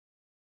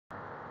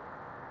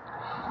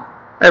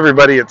Hi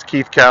everybody, it's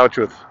Keith Couch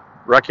with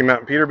Rocky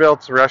Mountain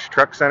Peterbilt's Rush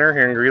Truck Center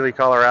here in Greeley,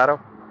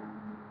 Colorado.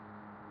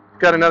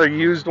 Got another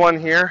used one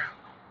here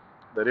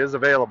that is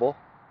available.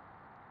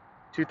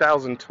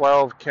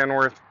 2012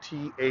 Kenworth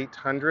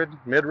T800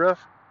 midroof.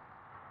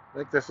 I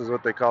think this is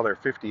what they call their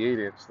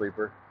 58-inch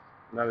sleeper.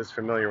 I'm not as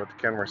familiar with the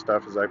Kenworth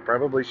stuff as I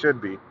probably should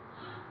be.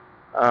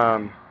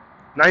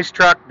 Nice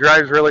truck,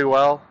 drives really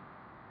well.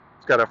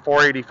 It's got a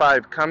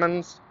 485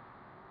 Cummins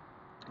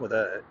with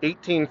a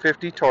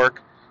 1850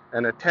 torque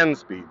and a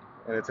 10-speed.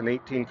 And it's an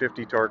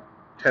 1850 torque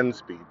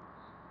 10-speed.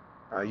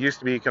 Used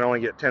to be you can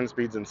only get 10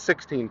 speeds and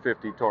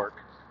 1650 torque.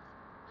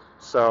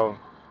 So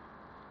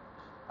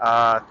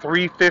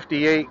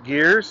 358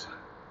 gears.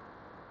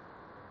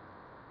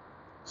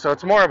 So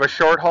it's more of a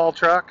short haul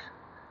truck,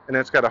 and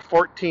it's got a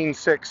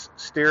 14.6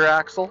 steer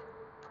axle.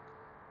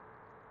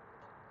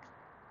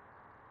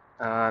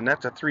 And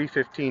that's a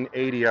 315/80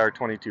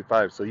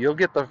 R22.5. So you'll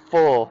get the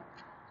full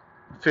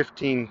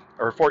 15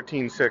 or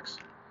 14.6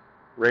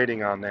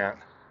 rating on that.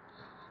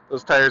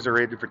 Those tires are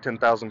rated for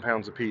 10,000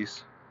 pounds a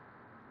piece.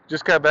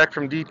 Just got back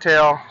from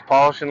detail.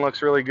 Polishing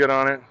looks really good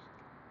on it.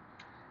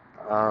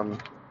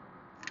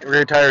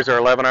 Rear tires are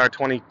 11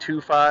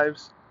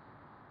 R22.5s,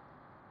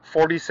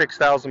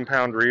 46,000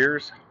 pound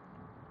rears.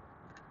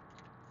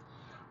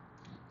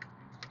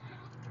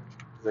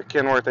 The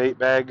Kenworth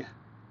 8-bag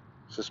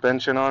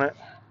suspension on it.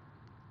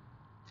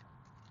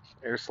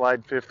 Air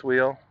slide fifth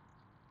wheel.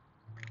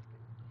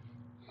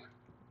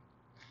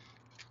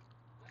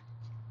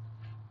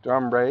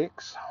 Drum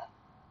brakes.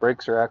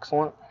 Brakes are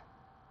excellent.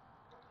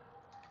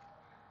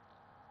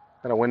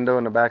 Got a window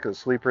in the back of the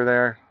sleeper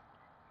there.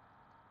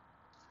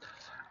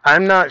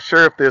 I'm not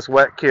sure if this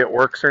wet kit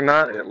works or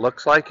not. It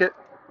looks like it,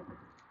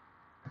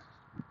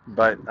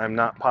 but I'm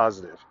not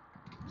positive.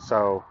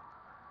 So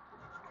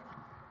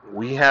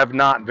we have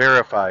not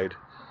verified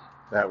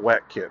that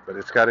wet kit, but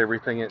it's got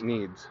everything it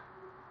needs.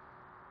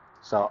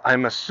 So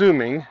I'm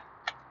assuming,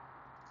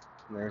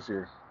 there's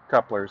your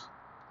couplers,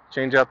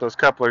 change out those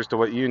couplers to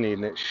what you need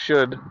and it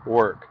should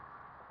work.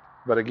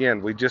 But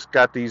again, we just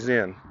got these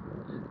in.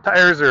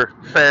 Tires are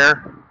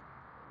fair,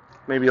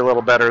 maybe a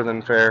little better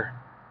than fair.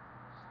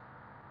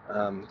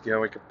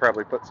 We could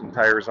probably put some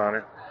tires on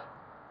it.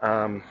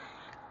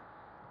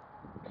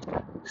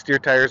 Steer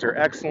tires are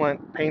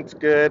excellent, paint's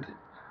good.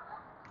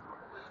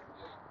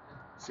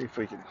 Let's see if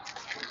we can.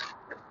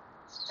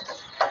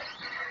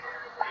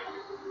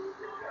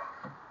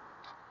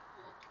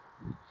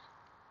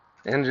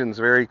 Engine's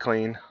very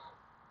clean.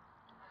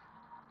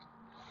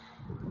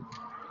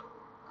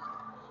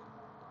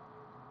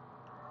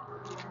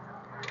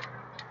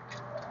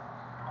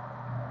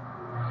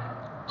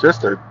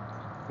 Just a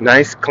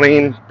nice,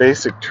 clean,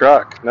 basic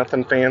truck.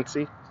 Nothing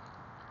fancy.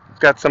 It's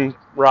got some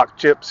rock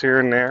chips here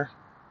and there.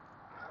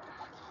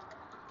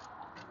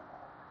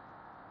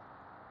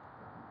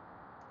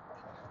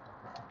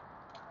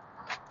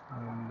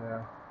 And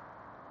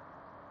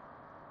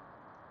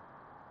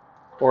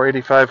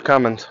 485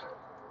 Cummins.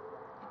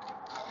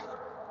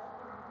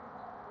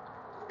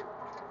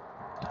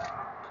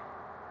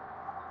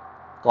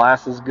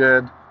 Glass is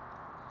good.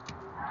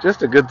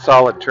 Just a good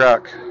solid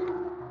truck.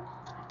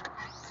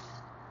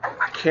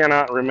 I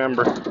cannot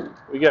remember.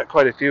 We got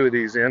quite a few of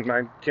these in.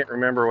 I can't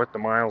remember what the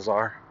miles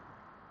are.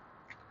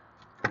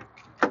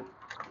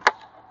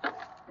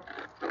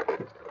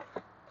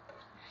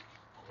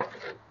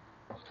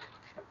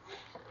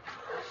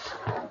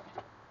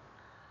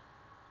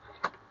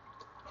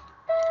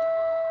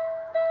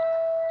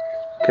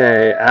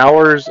 Okay,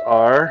 hours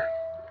are,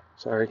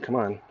 sorry, come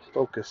on,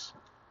 focus.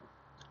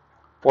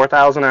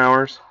 4,000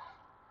 hours,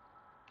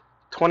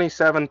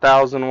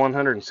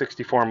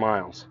 27,164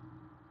 miles.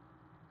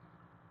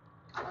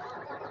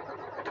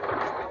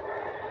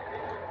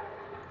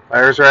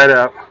 Fires right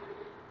up.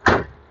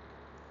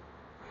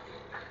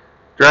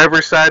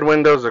 Driver's side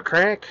windows are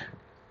crank.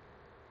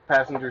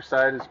 Passenger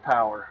side is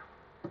power.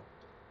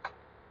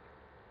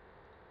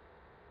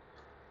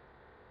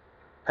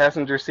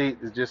 Passenger seat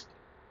is just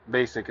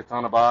basic. It's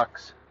on a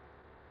box.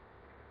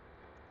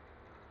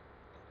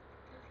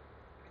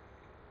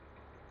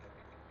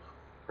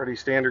 Pretty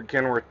standard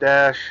Kenworth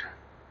dash.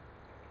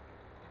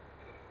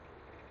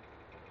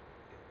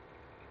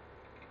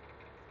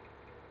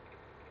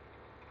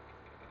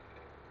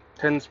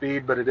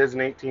 Ten-speed, but it is an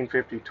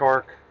 1850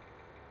 torque.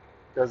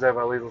 Does have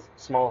a little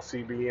small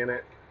CB in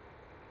it.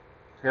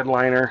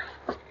 Headliner,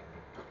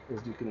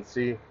 as you can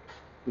see,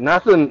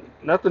 nothing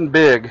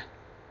big,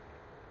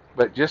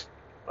 but just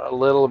a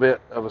little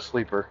bit of a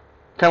sleeper,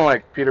 kind of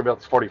like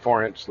Peterbilt's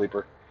 44-inch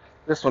sleeper.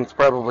 This one's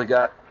probably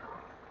got,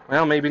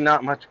 well, maybe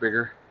not much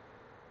bigger.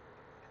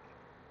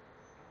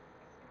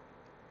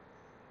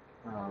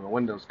 The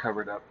window's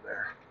covered up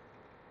there,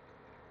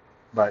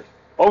 but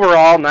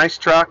overall, nice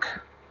truck.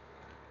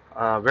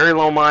 Very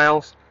low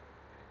miles.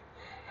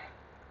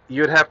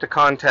 You'd have to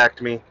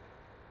contact me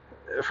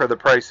for the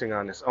pricing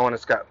on this. Oh, and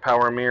it's got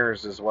power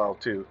mirrors as well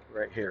too,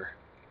 right here.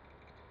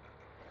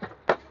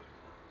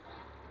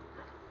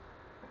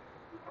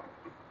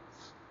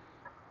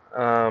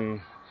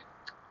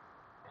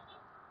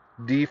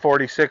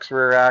 D46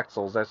 rear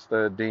axles. That's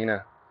the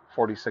Dana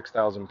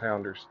 46,000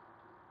 pounders.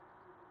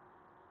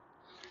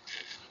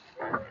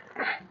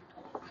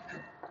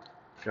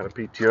 Got a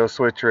PTO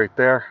switch right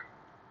there.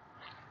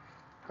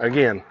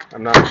 Again,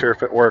 I'm not sure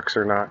if it works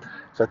or not.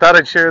 So I thought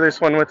I'd share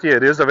this one with you.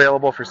 It is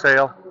available for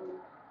sale.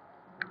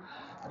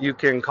 You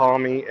can call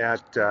me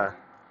at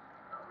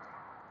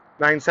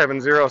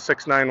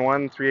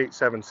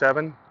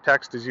 970-691-3877.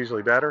 Text is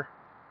usually better.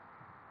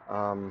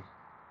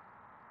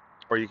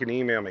 Or you can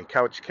email me,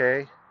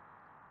 couchk,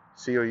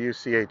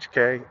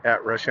 couchk,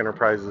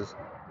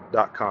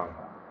 @rushenterprises.com.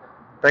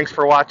 Thanks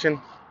for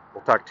watching.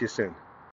 We'll talk to you soon.